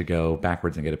didn't have to go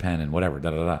backwards and get a pen and whatever.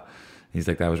 He's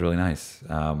like, "That was really nice.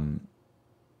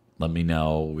 Let me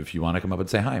know if you want to come up and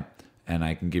say hi, and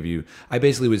I can give you." I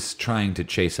basically was trying to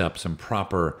chase up some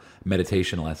proper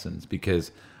meditation lessons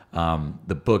because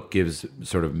the book gives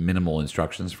sort of minimal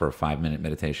instructions for a 5-minute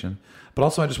meditation, but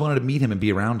also I just wanted to meet him and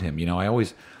be around him. I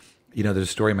always, there's a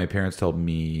story my parents told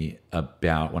me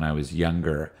about when I was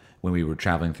younger, when we were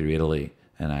traveling through Italy.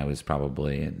 And I was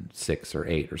probably in 6 or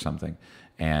 8 or something.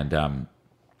 And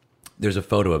there's a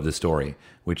photo of the story,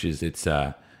 which is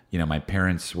my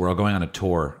parents were all going on a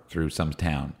tour through some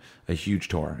town, a huge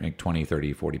tour, like 20,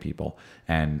 30, 40 people.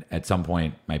 And at some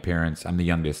point, my parents, I'm the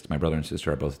youngest, my brother and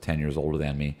sister are both 10 years older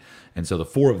than me. And so the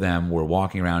 4 of them were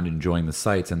walking around enjoying the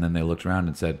sights. And then they looked around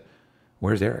and said,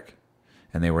 "Where's Eric?"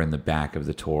 And they were in the back of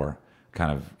the tour,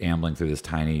 kind of ambling through this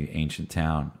tiny ancient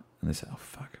town. And they said, "Oh,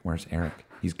 fuck, where's Eric?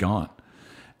 He's gone."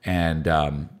 And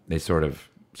they sort of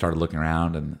started looking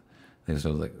around, and they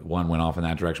sort of like one went off in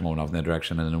that direction, one went off in that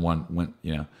direction, and then one went,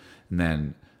 and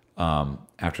then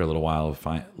after a little while of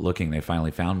looking, they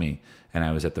finally found me, and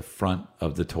I was at the front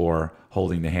of the tour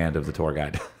holding the hand of the tour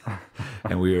guide,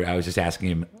 and I was just asking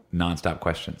him nonstop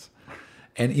questions,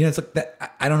 and it's like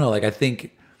that. I don't know, like I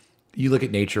think you look at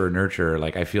nature or nurture,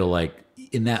 like I feel like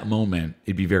in that moment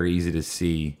it'd be very easy to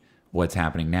see what's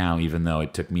happening now, even though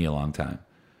it took me a long time,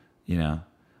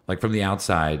 Like from the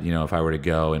outside, if I were to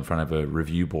go in front of a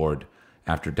review board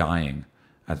after dying,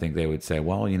 I think they would say,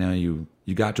 "Well, you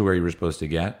got to where you were supposed to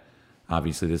get.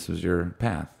 Obviously, this was your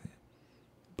path.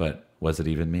 But was it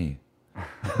even me?"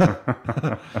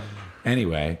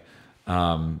 Anyway,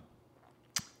 I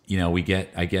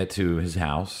get to his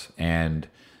house, and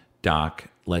Doc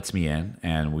lets me in,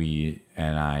 and we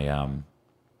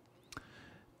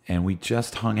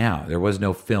just hung out. There was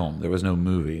no film. There was no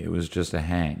movie. It was just a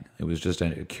hang. It was just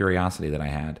a curiosity that I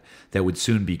had that would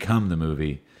soon become the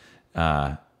movie,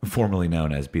 formerly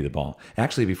known as Be the Ball.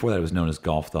 Actually, before that, it was known as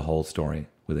Golf the Whole Story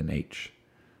with an H.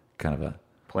 Kind of a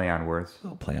play on words.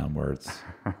 little play on words.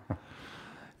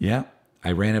 Yeah.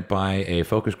 I ran it by a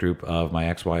focus group of my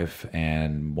ex-wife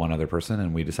and one other person,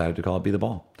 and we decided to call it Be the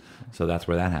Ball. So that's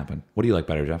where that happened. What do you like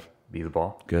better, Jeff? Be the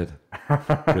Ball. Good.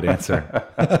 Good answer.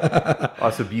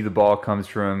 Also, Be the Ball comes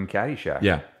from Caddyshack.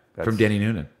 Yeah, from Danny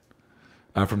Noonan.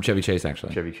 From Chevy Chase,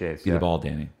 actually. Chevy Chase. Be the Ball,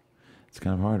 Danny. It's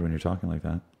kind of hard when you're talking like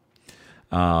that.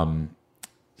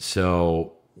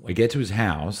 So I get to his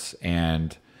house,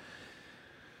 and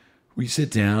we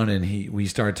sit down and we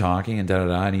start talking and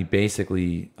and he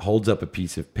basically holds up a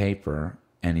piece of paper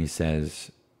and he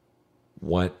says,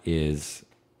 "What is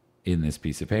in this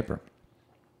piece of paper?"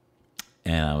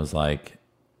 And I was like,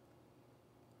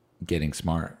 getting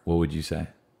smart. What would you say?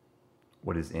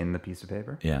 What is in the piece of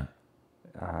paper? Yeah.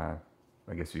 I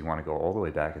guess if you want to go all the way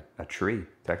back, a tree,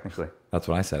 technically. That's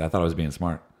what I said. I thought I was being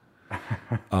smart.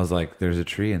 I was like, "There's a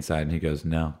tree inside." And he goes,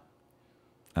 "No."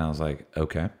 And I was like,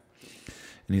 "Okay."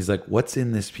 And he's like, "What's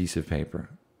in this piece of paper?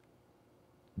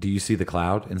 Do you see the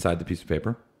cloud inside the piece of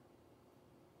paper?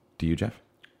 Do you, Jeff?"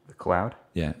 The cloud?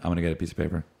 Yeah, I'm going to get a piece of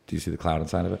paper. Do you see the cloud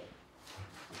inside of it?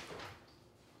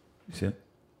 You see it?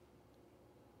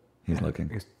 He's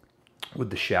looking. With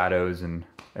the shadows and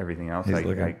everything else. He's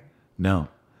looking. No.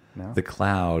 No? The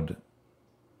cloud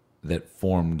that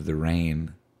formed the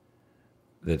rain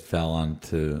that fell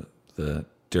onto the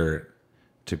dirt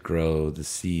to grow the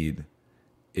seed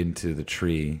into the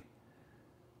tree,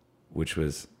 which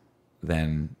was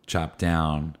then chopped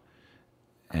down.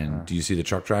 And do you see the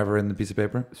truck driver in the piece of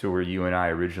paper? So where you and I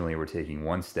originally were taking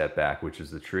one step back, which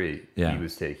is the tree, Yeah. he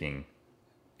was taking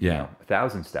Yeah.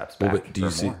 1,000 steps Well, back. but do you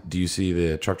or see? more. Do you see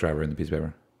the truck driver in the piece of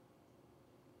paper?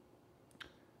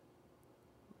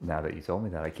 Now that you told me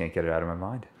that, I can't get it out of my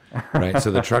mind. Right.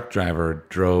 So the truck driver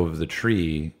drove the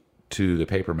tree to the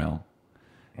paper mill,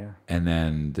 Yeah. and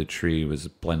then the tree was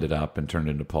blended up and turned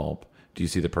into pulp. Do you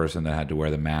see the person that had to wear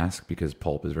the mask because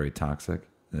pulp is very toxic,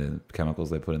 the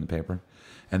chemicals they put in the paper?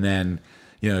 And then,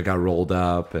 it got rolled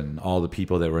up and all the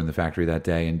people that were in the factory that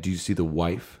day. And do you see the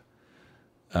wife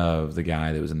of the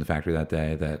guy that was in the factory that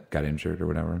day that got injured or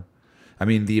whatever? I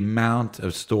mean, the amount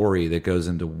of story that goes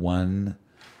into one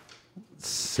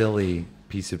silly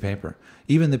piece of paper.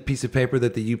 Even the piece of paper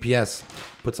that the UPS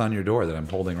puts on your door that I'm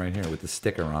holding right here with the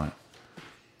sticker on it.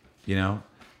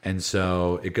 And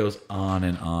so it goes on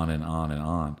and on and on and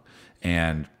on.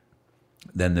 And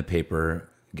then the paper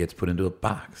gets put into a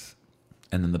box.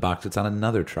 And then the box gets on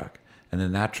another truck. And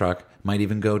then that truck might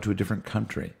even go to a different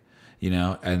country,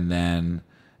 and then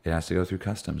it has to go through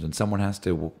customs. And someone has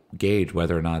to gauge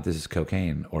whether or not this is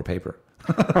cocaine or paper.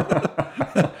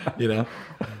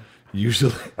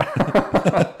 Usually.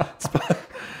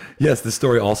 Yes, the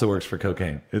story also works for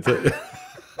cocaine.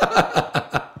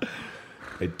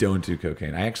 I don't do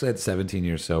cocaine. I actually had 17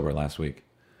 years sober last week.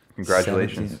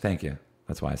 Congratulations. 17. Thank you.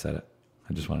 That's why I said it.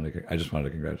 I just wanted a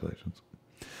congratulations.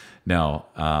 No,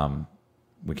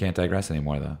 we can't digress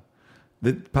anymore, though.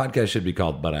 The podcast should be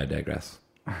called But I Digress.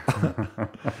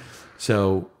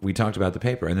 So we talked about the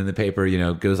paper, and then the paper,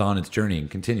 goes on its journey and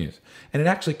continues. And it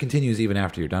actually continues even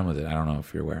after you're done with it. I don't know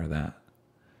if you're aware of that.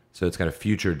 So it's got a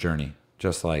future journey,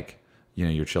 just like,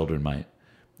 your children might.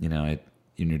 When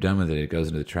you're done with it, it goes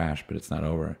into the trash, but it's not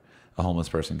over. A homeless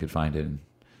person could find it and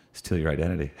steal your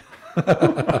identity.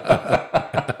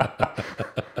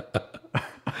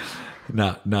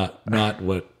 Not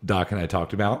what Doc and I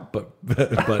talked about, but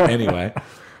anyway.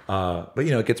 But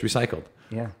it gets recycled.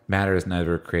 Yeah. Matter is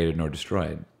neither created nor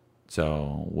destroyed.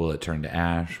 So will it turn to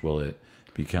ash? Will it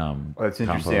become Well, it's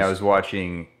interesting. compost? I was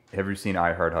watching, have you seen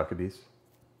I Heart Huckabees?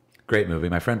 Great movie.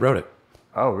 My friend wrote it.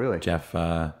 Oh, really? Jeff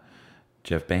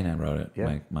Baina wrote it.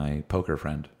 Yeah. My poker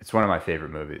friend. It's one of my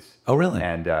favorite movies. Oh, really?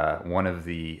 And one of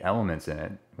the elements in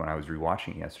it, when I was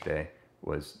rewatching it yesterday,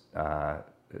 was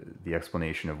the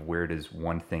explanation of where does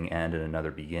one thing end and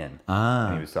another begin.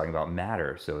 And he was talking about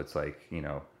matter. So it's like,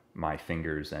 my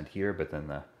fingers end here, but then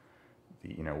the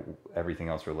everything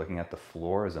else we're looking at, the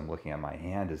floor, as I'm looking at my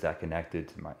hand, is that connected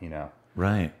to my,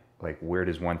 Right. like where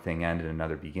does one thing end and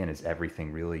another begin? Is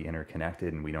everything really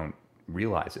interconnected and we don't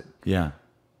realize it? Yeah.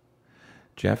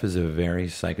 Jeff is a very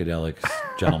psychedelic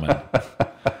gentleman.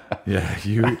 Yeah,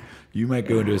 you might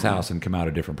go into his house and come out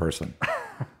a different person.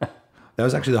 That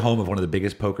was actually the home of one of the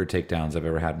biggest poker takedowns I've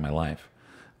ever had in my life.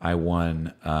 I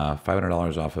won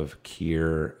 $500 off of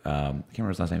Keir. I can't remember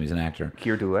his last name. He's an actor.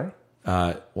 Keir Dullea?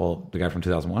 Well, the guy from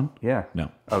 2001? Yeah.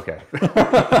 No. Okay.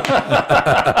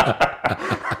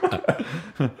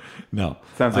 No.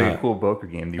 Sounds like a cool poker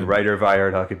game. The writer of I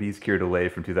Heart Huckabees, Keir Dullea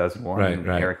from 2001, Right, and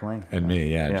right. Eric Lang. And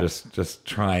me, yeah. Just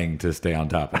trying to stay on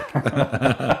topic.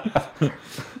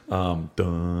 Dun,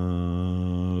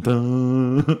 dun,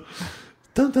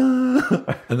 dun,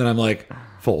 dun. And then I'm like,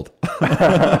 fold.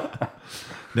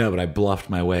 No, but I bluffed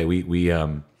my way. We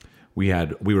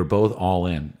were both all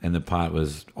in, and the pot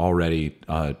was already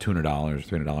 $200,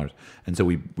 $300, and so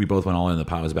we both went all in. The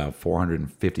pot was about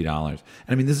 $450. And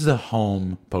I mean, this is a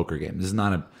home poker game. This is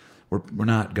not we're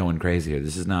not going crazy here.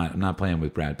 I'm not playing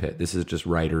with Brad Pitt. This is just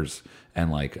writers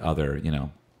and like other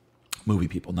movie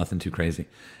people. Nothing too crazy.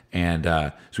 And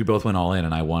so we both went all in,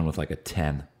 and I won with like a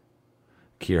 10.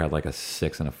 Kier had like a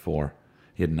 6 and a 4.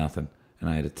 He had nothing, and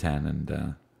I had a 10.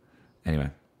 And anyway,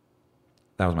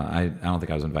 that was I don't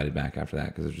think I was invited back after that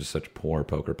because it was just such poor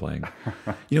poker playing.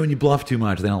 When you bluff too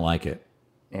much, they don't like it.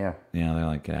 Yeah. Yeah, they're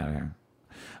like, get out of here.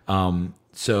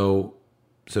 So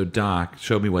Doc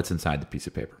showed me what's inside the piece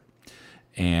of paper.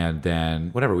 And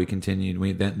then whatever, we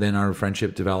continued. Then our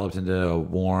friendship developed into a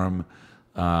warm,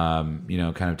 kind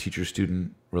of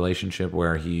teacher-student relationship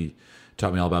where he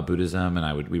taught me all about Buddhism,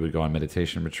 and we would go on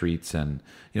meditation retreats, and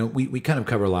we kind of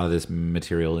cover a lot of this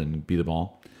material in Be the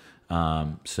Ball.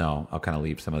 So I'll kind of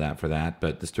leave some of that for that.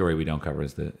 But the story we don't cover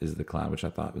is the cloud, which I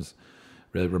thought was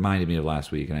really reminded me of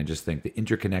last week. And I just think the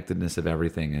interconnectedness of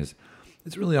everything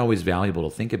it's really always valuable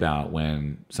to think about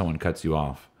when someone cuts you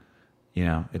off.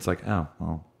 It's like, oh,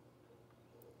 well,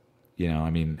 I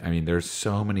mean, there's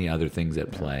so many other things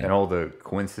at play. And all the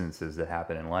coincidences that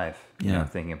happen in life,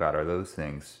 thinking about, are those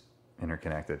things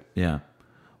interconnected? Yeah.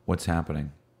 What's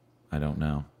happening? I don't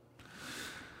know.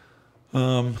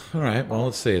 All right. Well,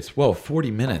 let's see. It's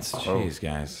 40 minutes. Jeez,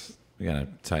 guys. We got to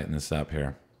tighten this up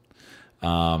here.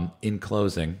 In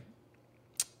closing,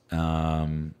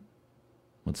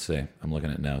 let's see. I'm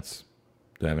looking at notes.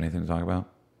 Do I have anything to talk about?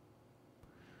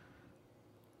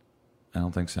 I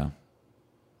don't think so.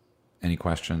 Any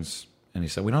questions? We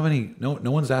don't have any. No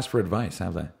one's asked for advice,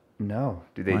 have they? No.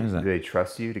 Do Why is that? they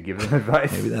trust you to give them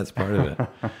advice? Maybe that's part of it.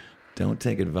 Don't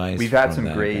take advice. We've had from some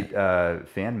that great guy.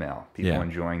 fan mail. People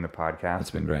enjoying the podcast.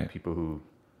 That's been great. People who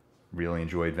really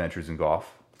enjoy Adventures in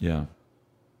Golf. Yeah.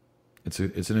 It's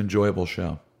an enjoyable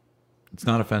show. It's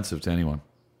not offensive to anyone.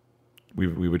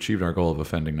 We've achieved our goal of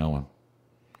offending no one.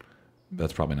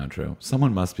 That's probably not true.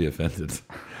 Someone must be offended.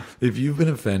 If you've been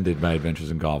offended by Adventures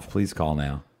in Golf, please call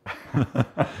now.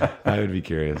 I would be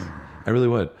curious. I really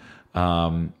would.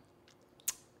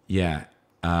 Yeah.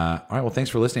 All right. Well, thanks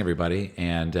for listening, everybody.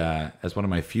 And as one of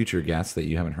my future guests that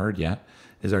you haven't heard yet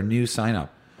is our new sign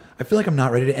up. I feel like I'm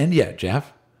not ready to end yet,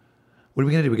 Jeff. What are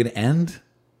we going to do? We're going to end?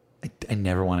 I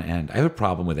never want to end. I have a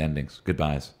problem with endings.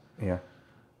 Goodbyes. Yeah.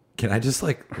 Can I just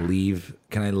leave?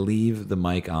 Can I leave the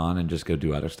mic on and just go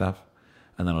do other stuff?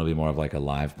 And then it'll be more of like a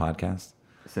live podcast.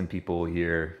 Some people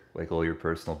hear all your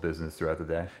personal business throughout the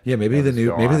day. Yeah, maybe the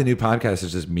new podcast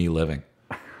is just me living.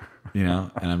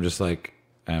 And I'm just like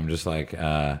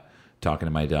talking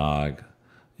to my dog,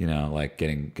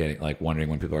 getting wondering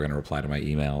when people are going to reply to my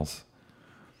emails.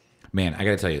 Man, I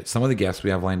got to tell you, some of the guests we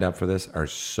have lined up for this are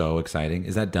so exciting.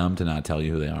 Is that dumb to not tell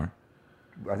you who they are?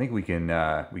 I think we can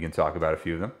talk about a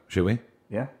few of them. Should we?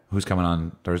 Yeah. Who's coming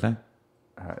on Thursday?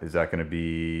 Is that going to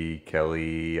be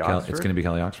Kelly Oxford? It's going to be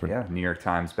Kelly Oxford. Yeah, New York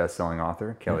Times bestselling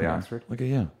author, Kelly Oxford. Look at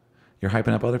you. You're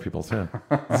hyping up other people too.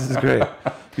 This is great.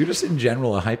 You're just in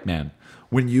general a hype man.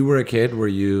 When you were a kid, were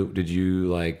you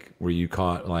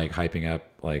caught hyping up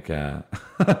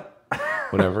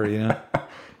whatever,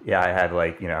 Yeah, I had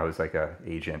I was like a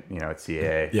agent, at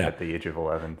CAA at the age of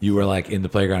 11. You were in the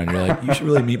playground and you're like, you should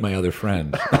really meet my other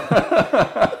friend.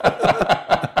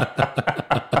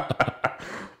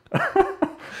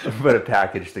 Put a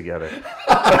package together.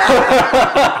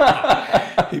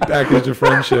 He packaged a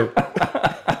friendship.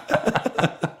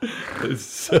 It's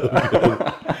so good.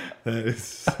 That is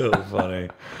so funny.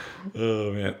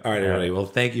 Oh, man. All right, everybody. Well,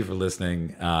 thank you for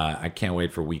listening. I can't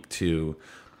wait for week 2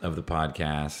 of the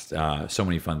podcast. So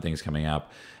many fun things coming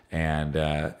up. And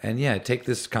yeah, take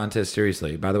this contest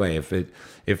seriously. By the way,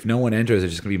 if no one enters,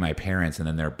 it's just going to be my parents, and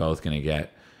then they're both going to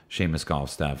get Seamus Golf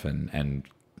stuff and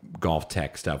golf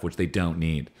tech stuff, which they don't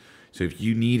need. So if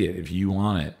you need it, if you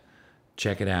want it,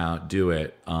 check it out, do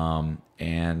it.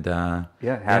 Hashtag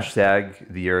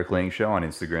the Eric Lang Show on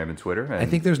Instagram and Twitter. And I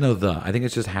think there's no the. I think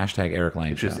it's just hashtag Eric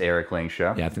Lang Show. It's just Eric Lang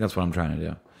Show. Yeah, I think that's what I'm trying to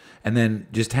do. And then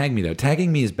just tag me, though.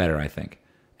 Tagging me is better, I think,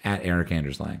 at Eric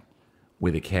Anders Lang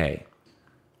with a K,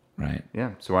 right?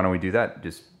 Yeah, so why don't we do that?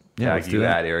 Just tag you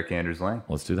at Eric Anders Lang.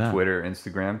 Let's do that. Twitter,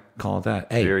 Instagram. Call it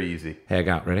that. Hey, very easy. Hey, I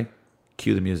got ready.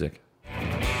 Cue the music.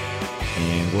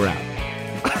 And we're out.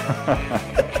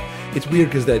 It's weird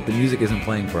because the music isn't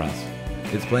playing for us.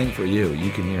 It's playing for you. You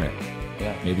can hear it.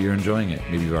 Yeah. Maybe you're enjoying it.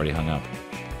 Maybe you've already hung up.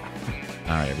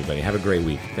 All right, everybody. Have a great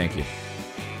week. Thank you.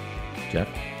 Jeff,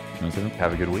 you want to say something?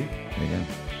 Have a good week. There you go. Do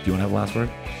you want to have the last word?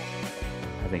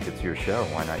 I think it's your show.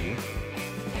 Why not you?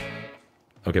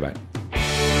 Okay, bye.